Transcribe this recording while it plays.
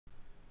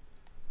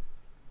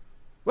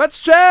Let's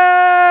chat!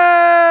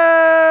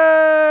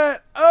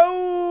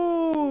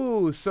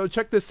 Oh! So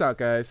check this out,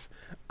 guys.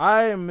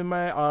 I am in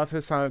my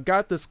office. I've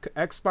got this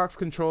Xbox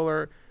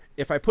controller.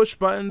 If I push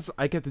buttons,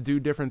 I get to do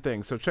different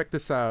things. So check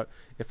this out.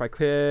 If I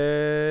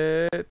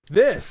click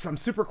this, I'm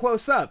super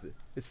close up.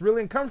 It's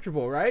really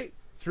uncomfortable, right?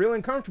 It's really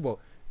uncomfortable.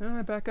 And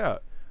I back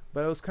out.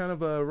 But it was kind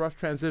of a rough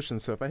transition.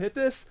 So if I hit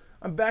this,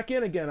 I'm back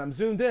in again. I'm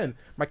zoomed in.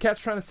 My cat's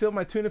trying to steal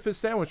my tuna fish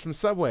sandwich from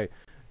Subway.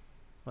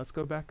 Let's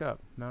go back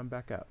up. Now I'm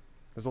back out.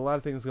 There's a lot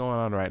of things going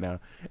on right now.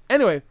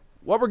 Anyway,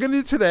 what we're going to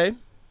do today,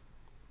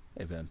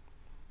 hey Ben,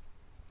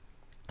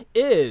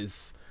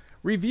 is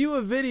review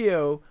a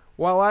video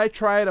while I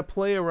try to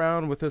play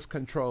around with this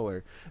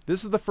controller.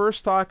 This is the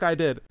first talk I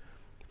did.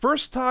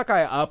 First talk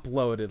I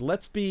uploaded.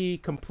 Let's be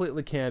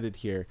completely candid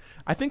here.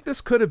 I think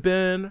this could have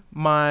been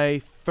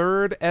my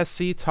third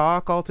SC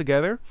talk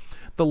altogether.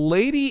 The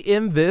lady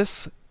in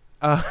this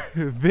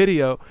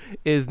video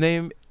is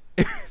named...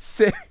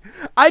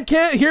 I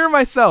can't hear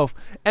myself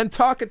and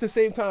talk at the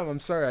same time. I'm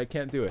sorry, I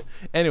can't do it.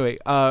 Anyway,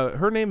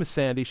 her name is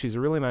Sandy. She's a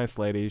really nice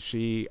lady.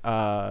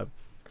 I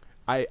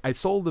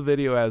sold the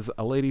video as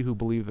a lady who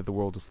believed that the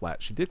world was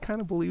flat. She did kind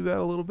of believe that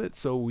a little bit,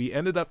 so we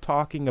ended up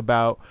talking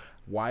about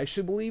why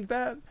she believed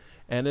that,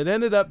 and it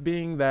ended up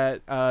being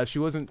that she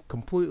wasn't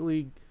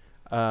completely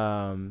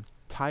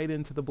tied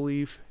into the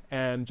belief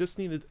and just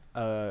needed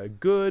a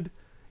good,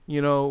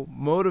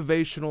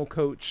 motivational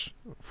coach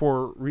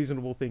for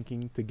reasonable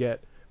thinking to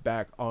get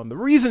back on the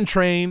reason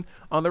train,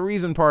 on the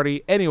reason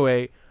party.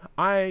 Anyway,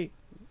 I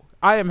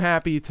am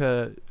happy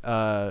to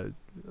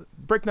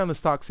break down this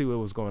talk, see what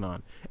was going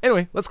on.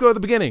 Anyway, let's go to the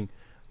beginning.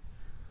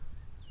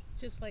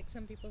 Just like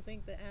some people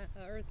think the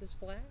Earth is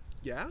flat.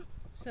 Yeah?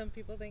 Some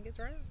people think it's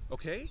round.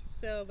 Okay.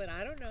 So, but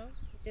I don't know.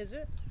 Is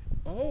it?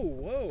 Oh,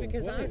 whoa.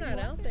 Because I'm not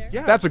out there.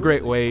 Yeah, that's a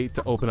great way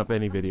to open up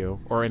any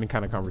video or any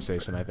kind of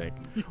conversation, I think.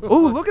 Oh,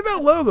 look at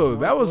that logo.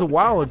 That was a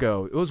while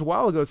ago. It was a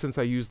while ago since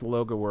I used the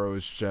logo where it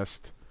was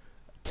just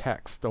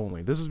text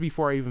only. This was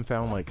before I even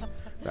found like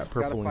that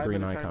purple and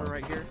green icon.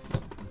 Right here.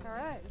 All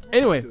right.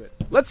 Anyway,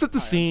 let's set the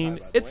scene.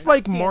 It's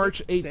like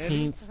March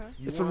 18th.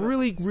 It's a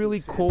really, really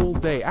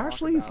cold day.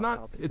 Actually, it's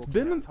not. It's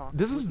been.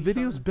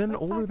 Video's been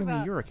older than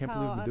a year. I can't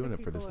believe we've been doing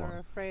it for this long. People are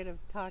afraid of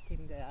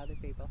talking to other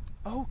people.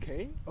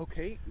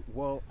 Okay.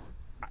 Well,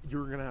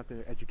 you're gonna have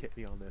to educate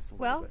me on this a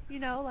Well, little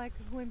bit. like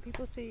when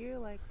people see you,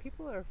 like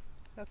people are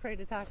afraid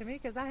to talk to me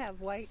because I have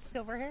white,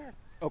 silver hair.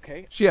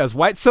 Okay. She has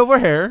white silver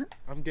hair.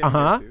 I'm getting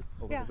there too,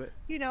 a little bit.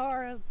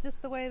 Or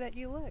just the way that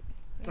you look.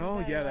 Oh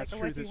yeah, that's true.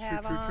 What you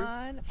have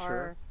on,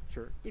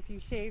 Sure. If you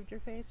shaved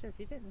your face or if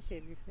you didn't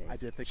shave your face. I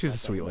did think she's a about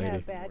sweet that. lady.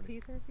 If you have bad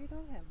teeth or if you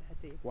don't have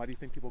bad teeth. Why do you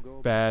think people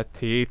go Bad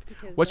teeth.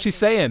 Because What's I she think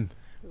saying?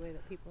 The way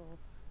that people,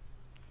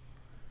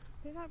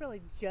 they're not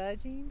really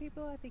judging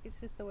people. I think it's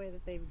just the way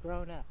that they've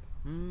grown up.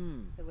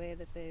 The way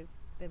that they've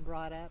been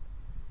brought up.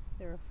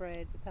 They're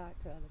afraid to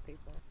talk to other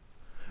people.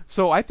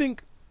 So I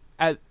think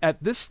at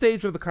this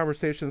stage of the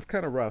conversation it's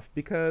kind of rough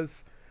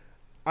because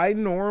I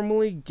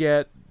normally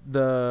get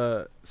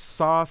the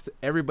soft,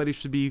 everybody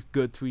should be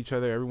good to each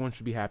other, everyone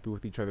should be happy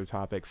with each other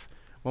topics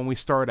when we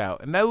start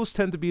out. And those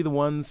tend to be the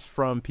ones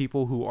from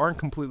people who aren't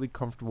completely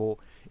comfortable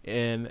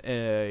in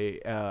a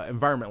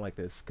environment like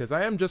this. Because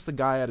I am just a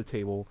guy at a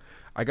table.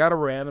 I got a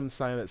random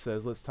sign that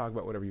says, let's talk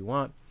about whatever you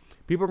want.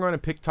 People are going to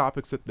pick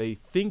topics that they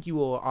think you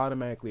will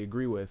automatically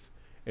agree with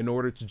in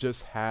order to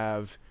just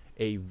have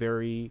a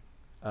very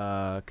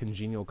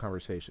congenial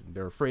conversation.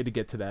 They're afraid to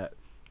get to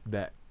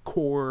that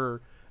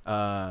core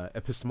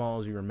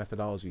epistemology or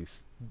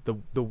methodologies,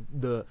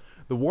 the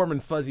warm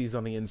and fuzzies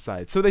on the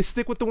inside. So they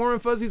stick with the warm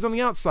and fuzzies on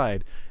the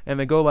outside, and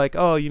they go like,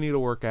 oh, you need to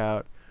work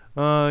out.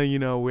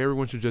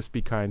 Everyone should just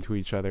be kind to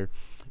each other.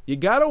 We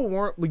gotta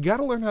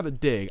learn how to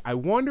dig. I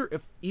wonder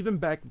if even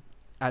back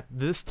at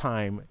this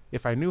time,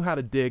 if I knew how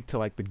to dig to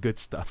like the good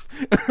stuff.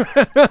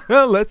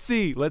 Let's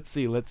see.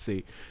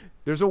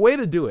 There's a way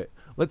to do it.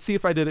 Let's see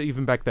if I did it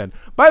even back then.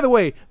 By the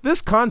way,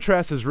 this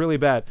contrast is really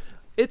bad.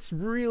 It's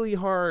really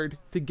hard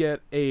to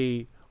get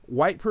a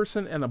white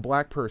person and a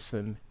black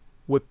person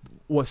with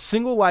a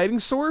single lighting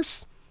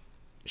source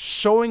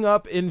showing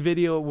up in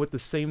video with the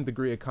same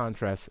degree of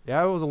contrast.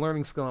 Yeah, it was a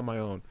learning skill on my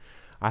own.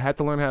 I had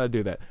to learn how to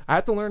do that. I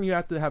had to learn you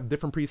have to have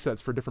different presets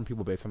for different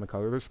people based on the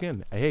color of their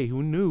skin. Hey,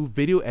 who knew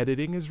video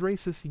editing is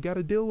racist? You got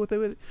to deal with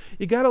it.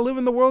 You got to live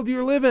in the world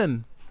you live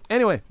in.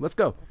 Anyway, let's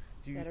go.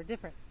 That are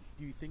different.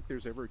 Do you think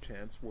there's ever a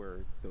chance where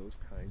those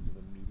kinds of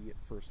immediate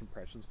first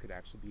impressions could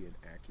actually be an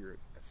accurate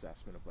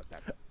assessment of what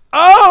that...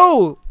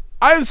 Oh!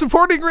 I'm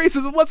supporting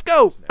racism. Let's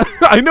go.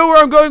 I know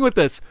where I'm going with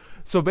this.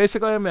 So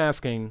basically I'm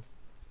asking,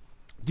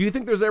 do you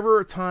think there's ever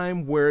a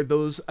time where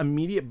those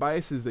immediate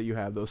biases that you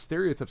have, those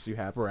stereotypes you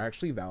have, are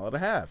actually valid to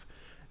have?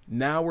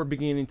 Now we're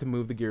beginning to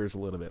move the gears a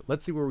little bit.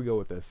 Let's see where we go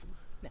with this.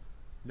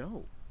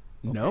 No.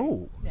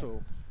 No.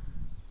 So...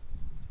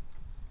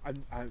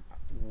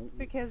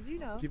 Because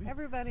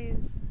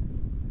everybody's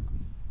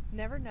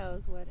never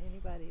knows what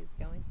anybody is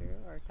going through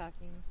or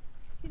talking,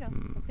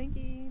 or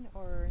thinking,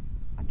 or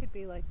I could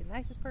be like the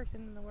nicest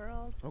person in the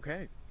world.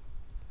 Okay.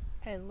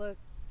 And look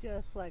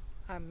just like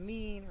I'm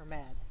mean or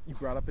mad. You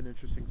brought up an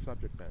interesting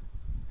subject then.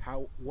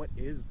 What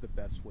is the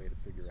best way to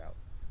figure out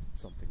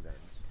something then?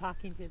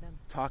 Talking to them.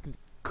 Talking.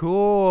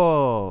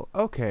 Cool.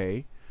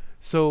 Okay.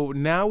 So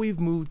now we've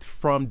moved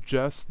from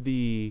just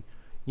the,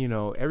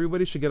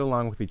 everybody should get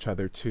along with each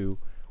other to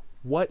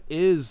what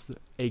is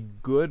a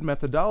good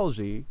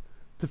methodology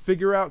to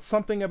figure out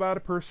something about a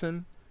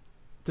person,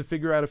 to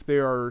figure out if they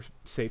are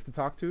safe to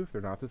talk to, if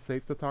they're not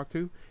safe to talk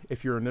to,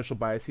 if your initial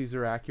biases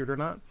are accurate or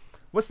not.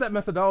 What's that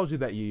methodology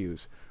that you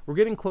use? We're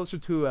getting closer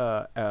to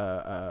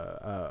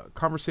a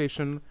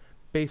conversation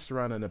based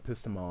around an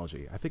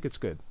epistemology. I think it's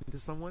good. To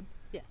someone?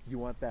 Yes. You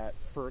want that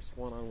first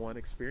one-on-one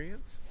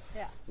experience?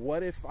 Yeah.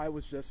 What if I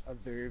was just a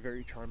very,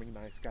 very charming,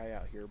 nice guy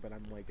out here, but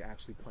I'm like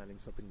actually planning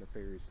something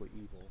nefariously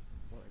evil?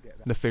 Wanna get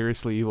that?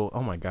 Nefariously evil.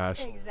 Oh my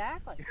gosh.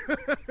 Exactly.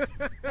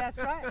 That's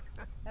right.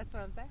 That's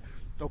what I'm saying.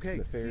 Okay.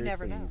 Nefariously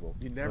never know. evil.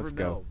 You never Let's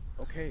know.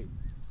 go. Okay.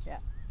 Yeah.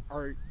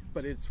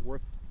 But it's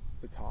worth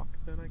the talk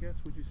then, I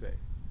guess, would you say?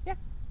 Yeah.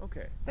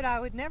 Okay. But I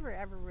would never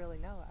ever really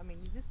know. I mean,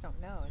 you just don't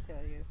know until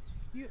you.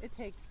 It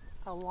takes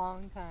a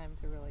long time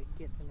to really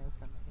get to know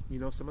somebody. You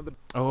know, some of the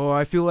Oh,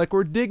 I feel like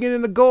we're digging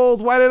into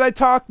gold. Why did I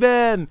talk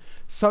then?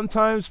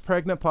 Sometimes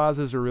pregnant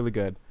pauses are really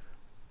good.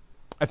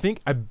 I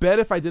bet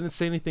if I didn't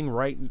say anything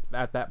right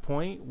at that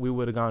point, we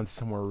would have gone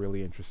somewhere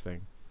really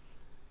interesting.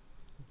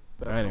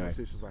 best Anyway.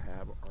 conversations I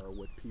have are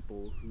with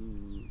people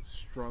who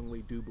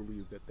strongly do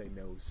believe that they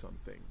know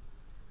something.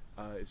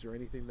 Is there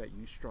anything that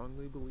you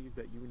strongly believe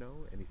that you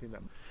know? Anything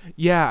that...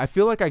 Yeah, I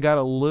feel like I got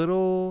a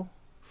little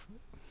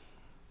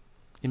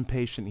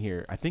impatient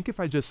here. I think if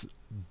I just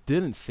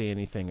didn't say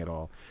anything at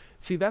all.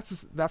 See,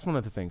 that's one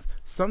of the things.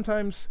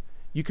 Sometimes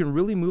you can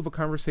really move a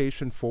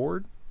conversation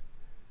forward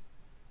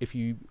if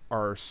you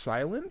are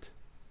silent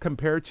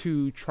compared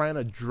to trying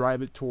to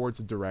drive it towards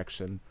a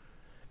direction.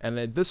 And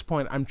at this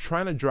point, I'm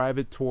trying to drive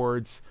it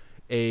towards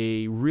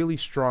a really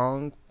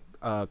strong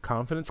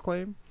confidence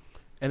claim.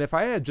 And if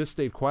I had just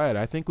stayed quiet,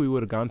 I think we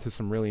would have gone to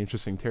some really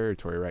interesting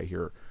territory right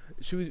here.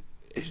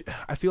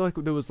 I feel like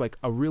there was like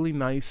a really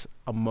nice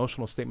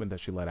emotional statement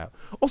that she let out.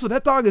 Also,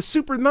 that dog is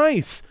super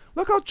nice.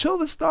 Look how chill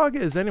this dog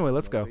is. Anyway,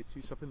 let's go.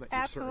 Something that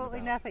you're certain Absolutely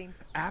about. nothing.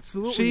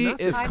 Absolutely She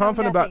nothing. is I know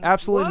confident about nothing.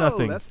 absolutely Whoa,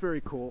 nothing. That's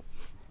very cool.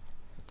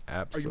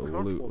 Are you comfortable not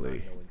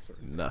Absolutely knowing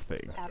certain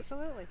nothing.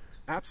 Absolutely.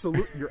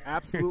 You're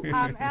absolutely...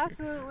 I'm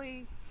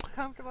absolutely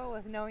comfortable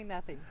with knowing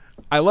nothing.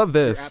 I love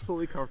You're this.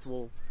 absolutely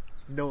comfortable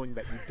knowing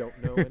that you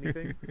don't know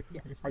anything?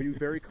 Yes. Are you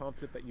very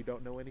confident that you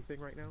don't know anything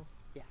right now?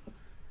 Yeah.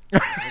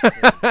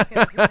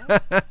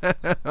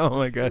 Oh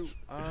my gosh.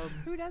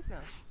 Who does know?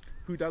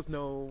 Who does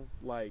know,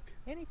 like,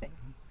 Anything.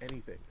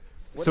 anything?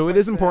 What So if it I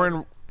is said,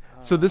 important.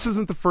 So this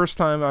isn't the first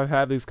time I've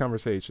had these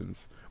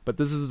conversations, but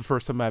this is the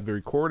first time I've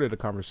recorded a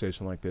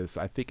conversation like this.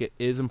 I think it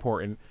is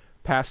important.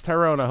 Past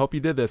Tyrone, I hope you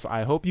did this.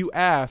 I hope you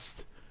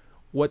asked,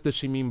 what does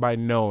she mean by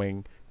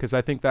knowing? Because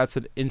I think that's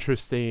an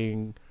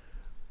interesting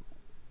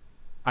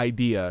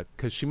idea.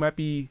 Because she might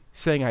be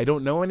saying, I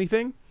don't know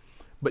anything,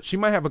 but she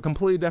might have a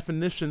complete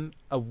definition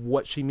of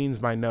what she means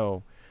by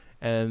know.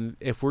 And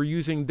if we're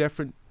using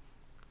different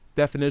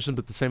definitions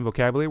but the same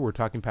vocabulary, we're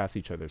talking past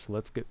each other. So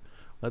let's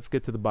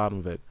get to the bottom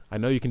of it. I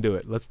know you can do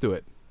it. Let's do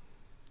it.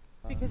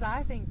 Because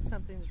I think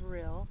something's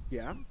real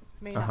Yeah?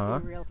 may not Uh-huh.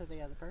 be real to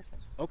the other person.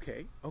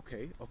 Okay.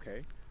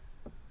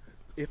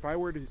 If I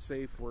were to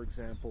say, for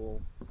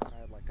example, I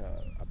had like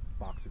a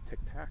box of Tic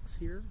Tacs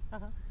here,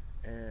 Uh-huh.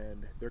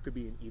 and there could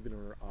be an even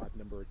or odd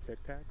number of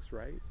Tic Tacs,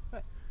 right?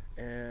 Right.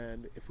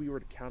 And if we were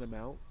to count them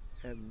out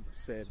and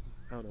said,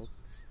 I don't know,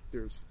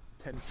 there's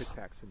 10 Tic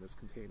Tacs in this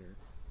container,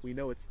 we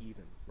know it's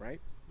even,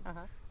 right?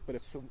 Uh-huh. But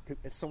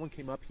if someone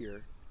came up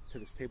here to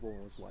this table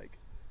and was like,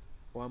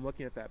 well, I'm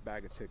looking at that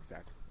bag of Tic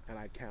Tacs, and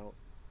I count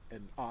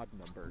an odd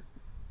number,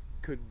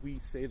 could we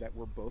say that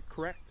we're both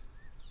correct?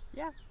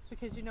 Yeah,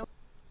 because you know.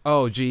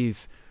 Oh,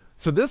 geez.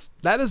 So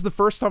that is the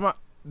first time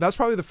that's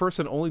probably the first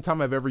and only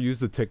time I've ever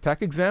used the Tic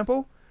Tac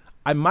example.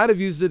 I might have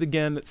used it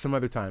again at some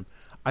other time.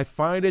 I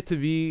find it to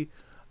be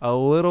a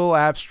little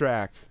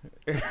abstract,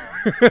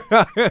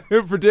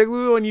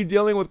 particularly when you're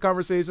dealing with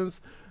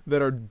conversations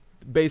that are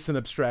based in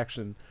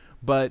abstraction.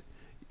 But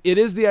it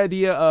is the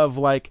idea of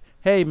like,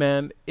 hey,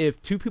 man,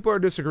 if two people are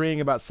disagreeing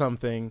about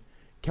something,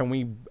 can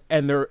we?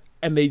 And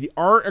they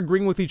aren't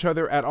agreeing with each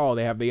other at all.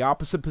 They have the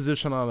opposite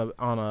position on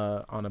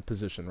a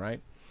position,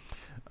 right?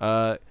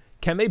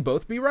 Can they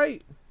both be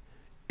right?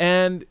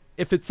 And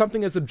if it's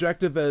something as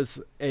objective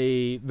as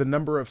the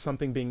number of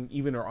something being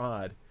even or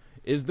odd,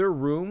 is there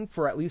room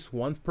for at least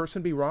one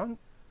person to be wrong?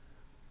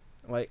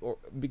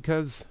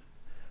 Because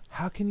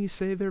how can you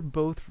say they're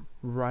both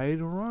right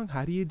or wrong?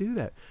 How do you do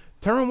that?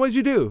 Tyrone, what did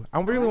you do?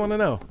 I really want to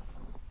know.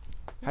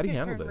 How do you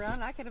handle turns this?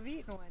 Around, I could have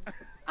eaten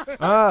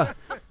one.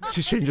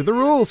 She's changing the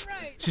rules.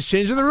 Right. She's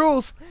changing the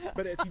rules.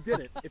 But if you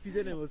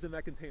didn't, it was in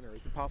that container,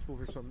 is it possible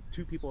for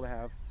two people to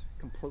have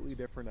completely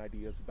different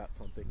ideas about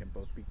something and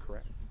both be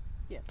correct?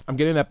 Yes. I'm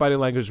getting that body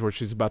language where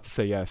she's about to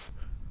say yes.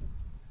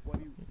 What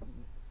do you...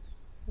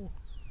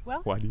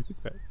 Well, Why do you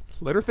think that?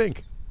 Let her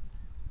think.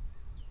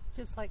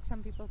 Just like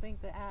some people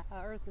think the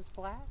Earth is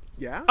flat,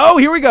 Yeah. Oh,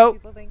 here we go.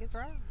 people think it's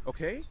round.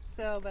 Okay.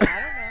 So, but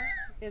I don't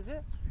know. Is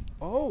it?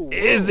 Oh.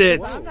 Is whoa, it?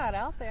 So whoa. I'm not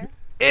out there.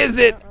 Is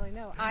I it? don't really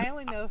know. I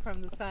only know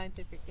from the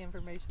scientific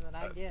information that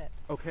I get.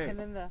 Okay. And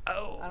then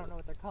Oh. I don't know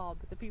what they're called,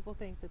 but the people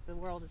think that the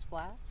world is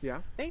flat.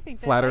 Yeah. They think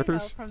that Flat they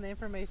earthers? know from the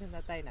information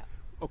that they know.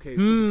 Okay.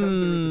 So because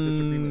there is a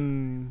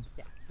disagreement,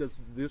 Hmm. does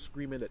the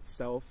disagreement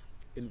itself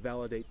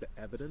invalidate the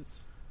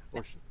evidence,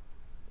 or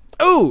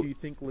Oh, do you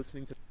think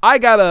listening to? I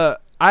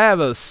have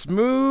a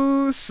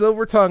smooth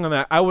silver tongue on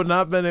that. I would not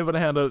have been able to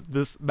handle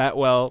this that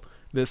well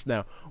this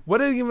now. What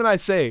did even I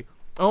say?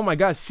 Oh my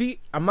gosh, see,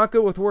 I'm not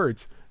good with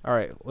words. All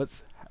right,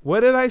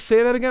 what did I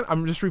say that again?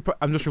 I'm just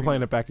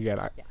replaying it back again.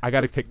 I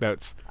got to take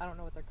notes. I don't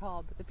know what they're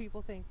called, but the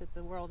people think that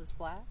the world is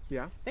flat.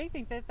 Yeah. They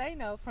think that they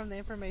know from the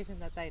information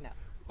that they know.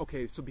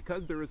 Okay. So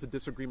because there is a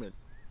disagreement,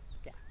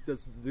 Yeah.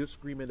 does the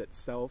disagreement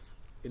itself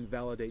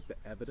invalidate the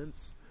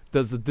evidence,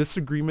 Does the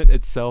disagreement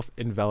itself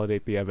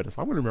invalidate the evidence?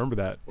 I'm going to remember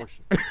that. or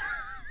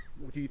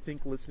do you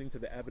think listening to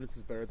the evidence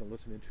is better than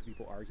listening to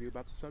people argue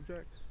about the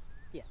subject?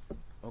 Yes.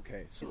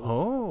 Okay. So.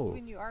 Oh.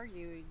 When you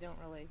argue, you don't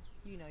really,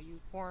 you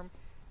form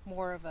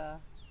more of a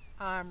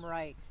I'm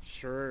right.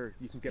 Sure,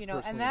 you can get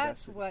personally And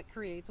that's invested. what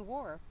creates a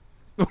war.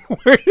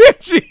 Where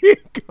did she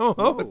go up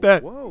Whoa, with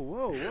that?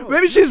 whoa.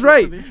 Maybe These she's are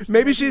right. some interesting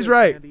Maybe she's ideas,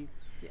 right. Sandy.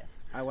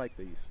 Yes. I like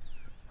these.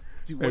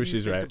 What Maybe do you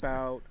she's think right.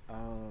 about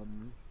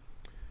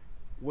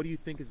what do you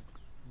think is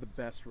the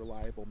best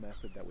reliable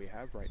method that we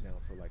have right now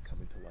for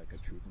coming to a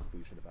true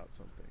conclusion about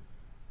something?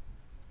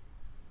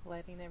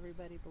 Letting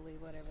everybody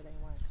believe whatever they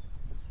want.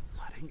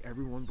 Letting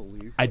everyone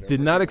believe. I did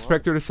not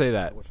expect her to say I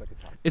that. wish I could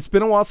talk. It's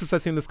been a while since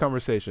I've seen this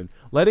conversation.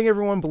 Letting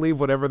everyone believe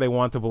whatever they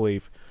want to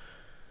believe.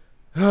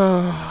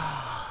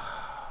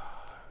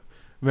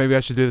 Maybe I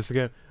should do this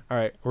again. All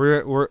right,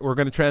 we're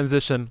gonna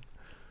transition.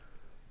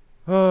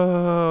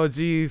 Oh,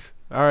 geez.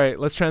 All right,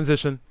 let's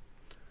transition.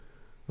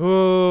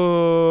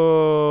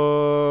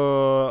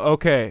 Oh,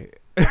 okay.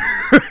 For a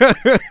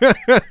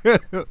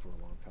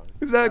long time.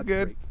 Is that That's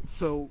good? great.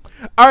 So,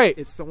 All right.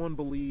 if someone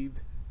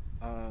believed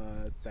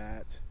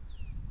that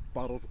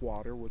bottled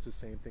water was the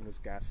same thing as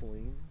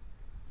gasoline,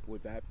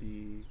 would that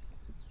be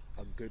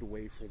a good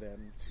way for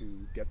them to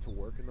get to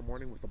work in the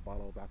morning with a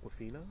bottle of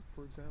Aquafina,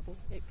 for example?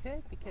 It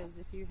could, because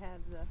if you had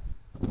the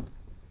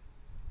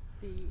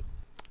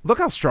Look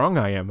how strong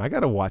I am. I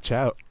gotta watch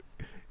out.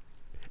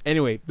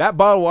 Anyway, that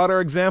bottled water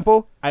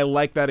example, I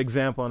like that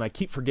example, and I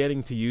keep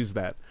forgetting to use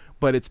that.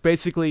 But it's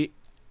basically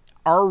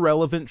our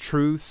relevant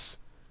truths,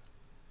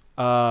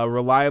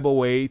 reliable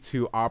way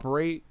to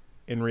operate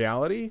in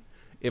reality.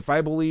 If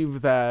I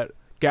believe that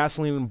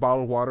gasoline and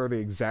bottled water are the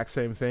exact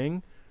same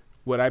thing,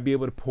 would I be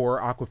able to pour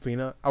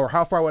Aquafina? Or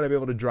how far would I be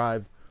able to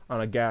drive on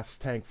a gas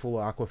tank full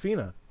of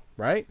Aquafina,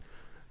 right?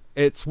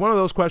 It's one of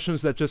those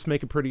questions that just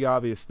make it pretty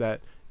obvious that,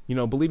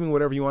 believing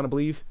whatever you want to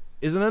believe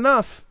isn't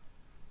enough.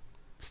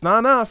 It's not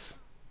enough.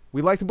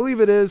 We like to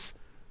believe it is,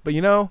 but we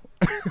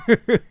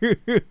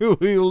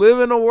live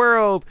in a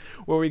world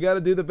where we got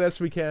to do the best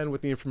we can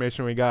with the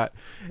information we got.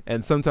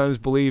 And sometimes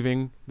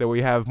believing that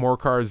we have more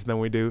cars than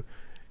we do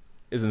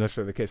isn't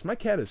necessarily the case. My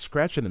cat is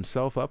scratching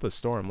himself up a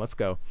storm. Let's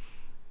go.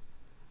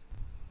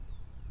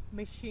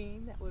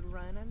 machine that would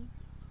run on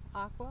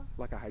Aqua,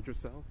 Like a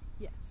hydrocell?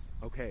 yes,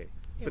 Okay.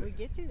 it But would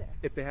get you there.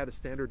 if they had a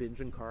standard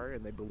engine car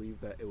and they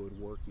believed that it would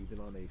work even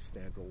on a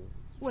standard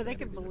Well, they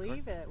could engine car?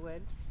 believe it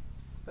would,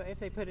 but if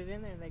they put it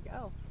in there and they go,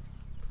 oh,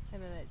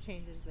 and then it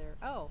changes their,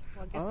 well,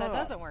 I guess that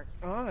doesn't work.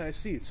 Ah, I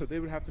see. So they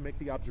would have to make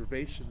the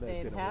observation that it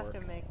They'd didn't have work.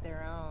 to make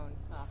their own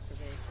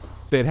observations.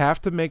 They'd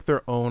have to make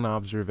their own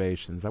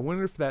observations. I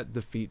wonder if that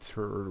defeats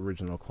her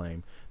original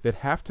claim. They'd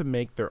have to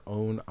make their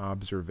own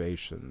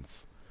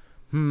observations.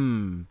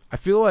 I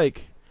feel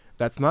like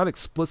that's not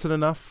explicit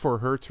enough for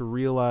her to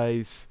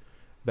realize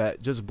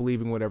that just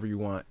believing whatever you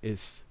want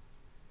isn't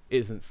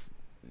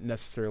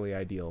necessarily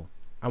ideal.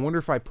 I wonder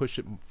if I push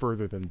it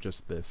further than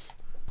just this.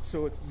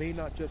 So it may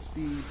not just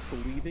be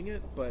believing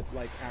it, but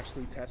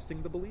actually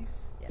testing the belief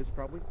is Yes.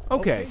 probably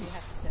Okay. You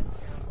have to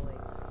test your own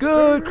belief.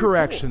 Good Very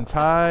correction,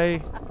 Ty.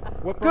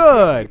 What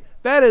brought you- Good.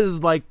 That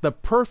is like the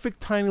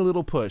perfect tiny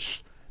little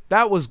push.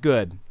 That was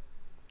good.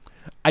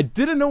 I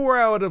didn't know where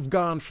I would have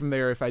gone from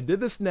there. If I did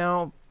this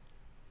now,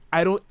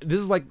 this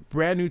is like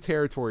brand new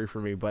territory for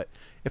me, but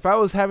if I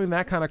was having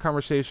that kind of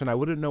conversation, I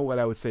wouldn't know what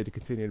I would say to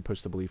continue to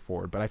push the belief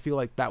forward. But I feel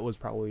like that was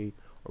probably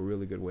a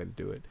really good way to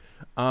do it.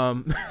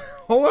 All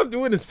I'm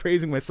doing is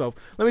praising myself.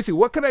 Let me see.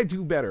 What could I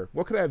do better?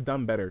 What could I have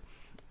done better?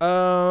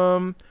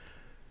 The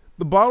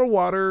bottled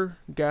water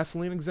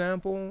gasoline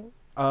example.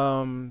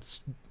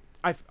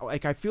 I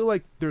feel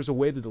like there's a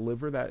way to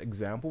deliver that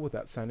example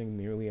without sounding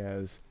nearly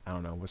as, I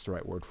don't know, what's the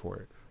right word for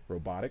it?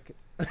 Robotic.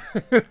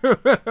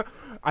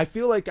 I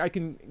feel like I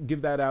can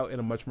give that out in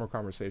a much more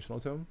conversational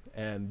tone,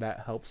 and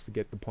that helps to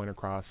get the point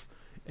across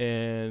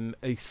in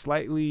a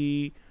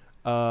slightly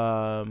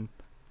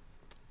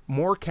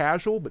more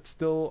casual, but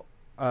still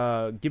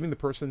giving the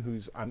person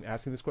who's I'm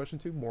asking this question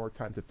to more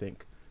time to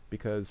think,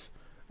 because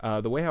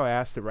the way how I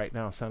asked it right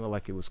now sounded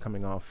like it was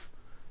coming off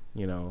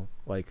you know,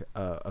 like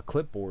a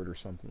clipboard or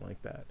something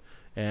like that.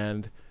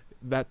 And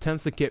that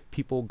tends to get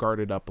people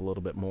guarded up a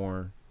little bit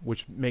more,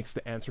 which makes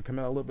the answer come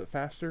out a little bit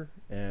faster.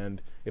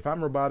 And if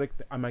I'm robotic,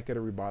 I might get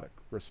a robotic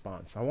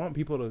response. I want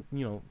people to,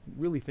 you know,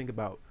 really think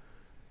about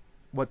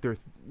what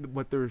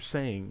they're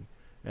saying.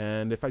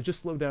 And if I just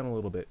slow down a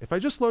little bit, if I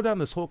just slow down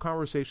this whole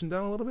conversation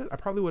down a little bit, I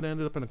probably would have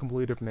ended up in a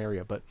completely different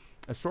area. But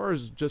as far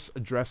as just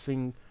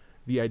addressing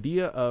the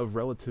idea of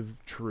relative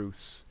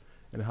truths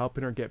and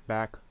helping her get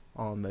back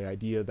on the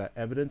idea that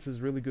evidence is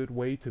a really good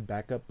way to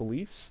back up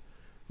beliefs,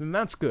 then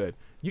that's good.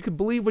 You could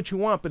believe what you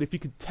want, but if you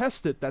could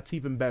test it, that's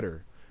even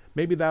better.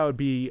 Maybe that would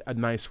be a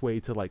nice way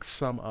to like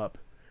sum up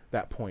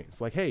that point. It's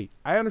like, hey,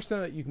 I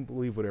understand that you can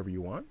believe whatever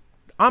you want.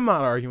 I'm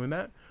not arguing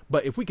that,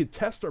 but if we could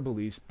test our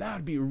beliefs, that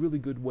would be a really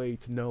good way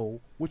to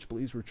know which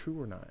beliefs were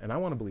true or not. And I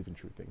want to believe in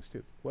true things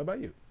too. What about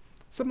you?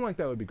 Something like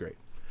that would be great.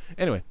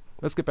 Anyway,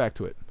 let's get back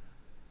to it.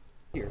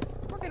 We're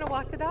gonna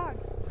walk the dog.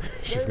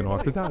 She's gonna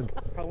walk the dog.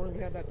 How long have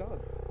you had that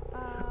dog?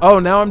 Oh,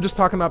 now I'm just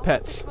talking about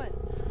pets. 6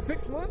 months.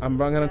 6 months? I'm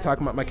gonna talk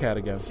about my cat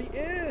again. She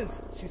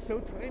is. She's so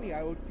tiny.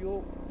 I would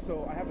feel.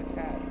 So I have a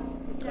cat.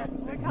 That's about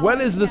the same.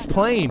 What is this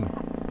plane?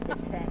 The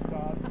cat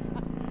dog.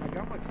 I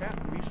got my cat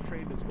leash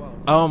trained as well.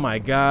 Oh my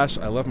gosh,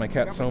 I love my I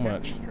cat got so my cat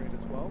much. leash trained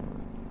as well.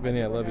 Vinny,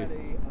 I never love you. had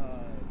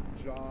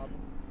a job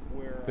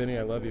where Vinny,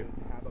 I love could you.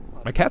 have a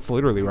puppy. My cat's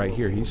literally right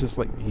here. He's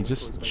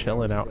just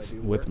chilling out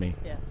with me.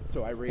 Yeah.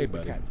 So I raised the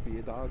buddy. cat to be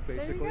a dog, There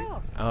you basically.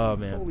 go. Oh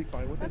He's man. totally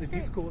fine with That's it. If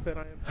he's great. cool with it,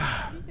 I am.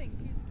 What do you think?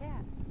 She's a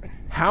cat.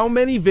 How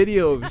many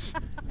videos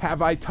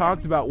have I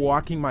talked about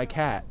walking my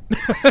cat?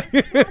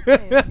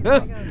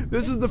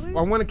 This is the.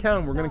 I'm gonna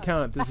count. We're gonna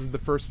count it. This is the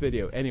first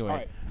video. Anyway, All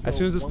right, as so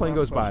soon as this one plane last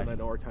goes by, question. I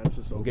know our time's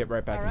just we'll over. get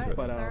right back All into right, it.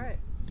 But, that's all right.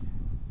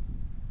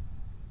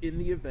 In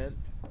the event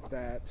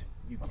that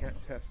you can't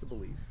test a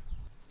belief,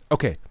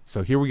 Okay,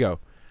 so here we go.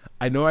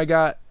 I know I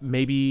got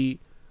maybe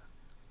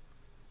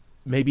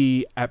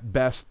at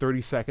best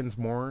 30 seconds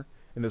more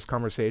in this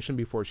conversation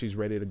before she's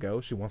ready to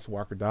go. She wants to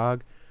walk her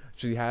dog.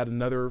 She had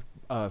another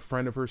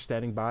friend of hers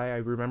standing by, I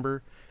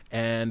remember,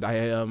 and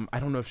I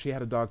don't know if she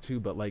had a dog too,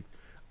 but like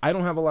I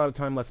don't have a lot of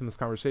time left in this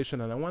conversation,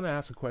 and I want to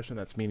ask a question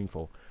that's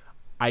meaningful.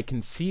 I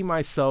can see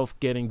myself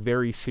getting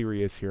very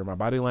serious here. My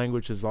body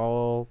language is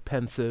all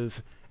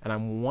pensive, and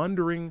I'm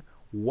wondering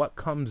what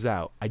comes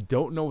out. I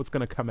don't know what's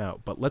going to come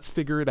out, but let's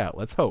figure it out.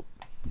 Let's hope.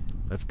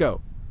 Let's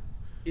go.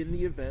 in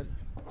the event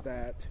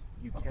that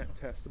you can't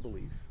test a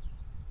belief,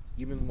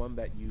 even one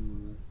that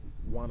you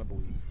want to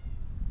believe,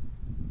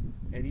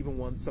 and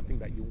even something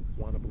that you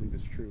want to believe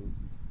is true,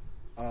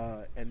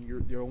 and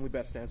your only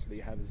best answer that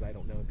you have is I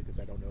don't know because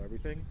I don't know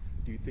everything,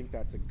 do you think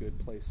that's a good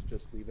place to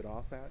just leave it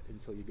off at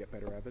until you get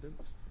better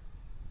evidence?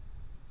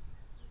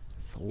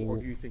 Or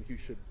do you think you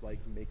should like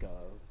make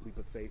a leap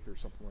of faith or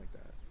something like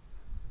that?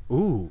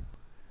 Ooh.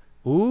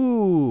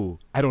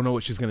 I don't know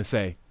what she's going to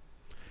say.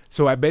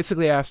 So I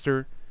basically asked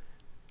her,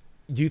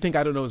 do you think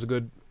I don't know is a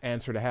good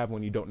answer to have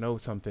when you don't know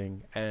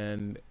something,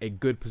 and a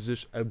good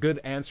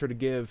answer to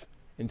give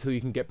until you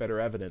can get better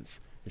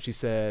evidence? And she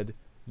said,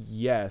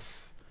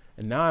 yes.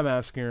 And now I'm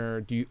asking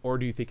her, do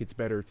you think it's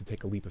better to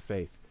take a leap of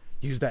faith?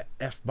 Use that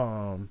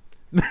F-bomb.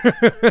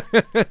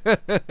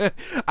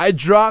 I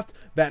dropped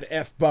that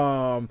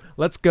F-bomb.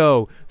 Let's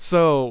go.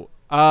 So,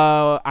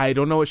 I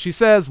don't know what she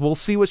says. We'll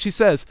see what she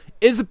says.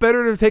 Is it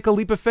better to take a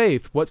leap of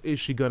faith? What is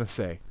she going to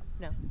say?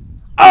 No.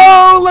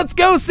 Oh, let's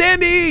go,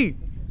 Sandy!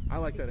 I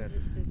like that You answer.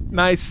 just should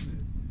Nice.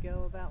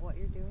 go about what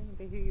you're doing,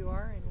 be who you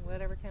are, and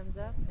whatever comes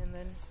up, and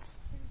then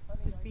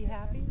just be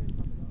happy.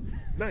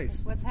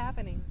 Nice. What's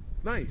happening?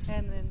 Nice.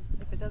 And then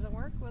if it doesn't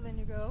work, well then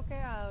you go,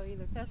 okay, I'll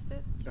either test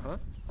it Uh-huh.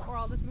 or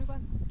I'll just move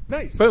on.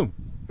 Nice. Boom.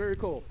 Very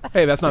cool.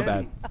 Hey, that's not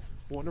Sandy, bad.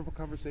 Wonderful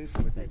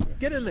conversation with you.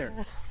 Get in there.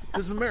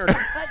 This is America.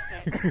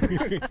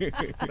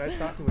 Nice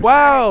talking with you.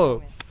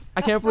 Wow.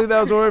 I can't believe that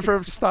was one of our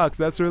first talks.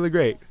 That's really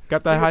great.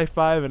 Got the high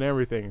five and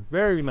everything.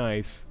 Very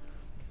nice.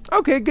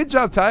 Okay, good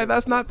job, Ty.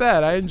 That's not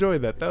bad. I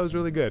enjoyed that. That was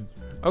really good.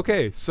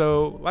 Okay,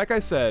 so like I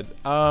said,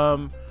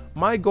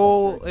 my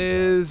goal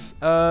is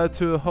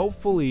to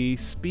hopefully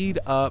speed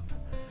up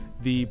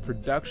the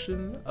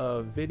production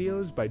of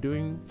videos by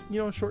doing,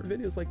 short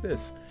videos like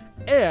this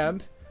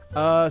and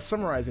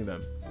summarizing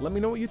them. Let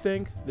me know what you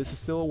think. This is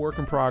still a work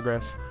in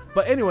progress.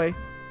 But anyway,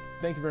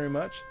 thank you very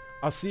much.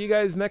 I'll see you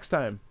guys next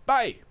time.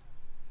 Bye.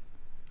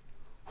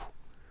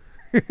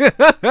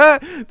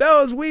 That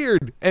was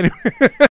weird. Anyway.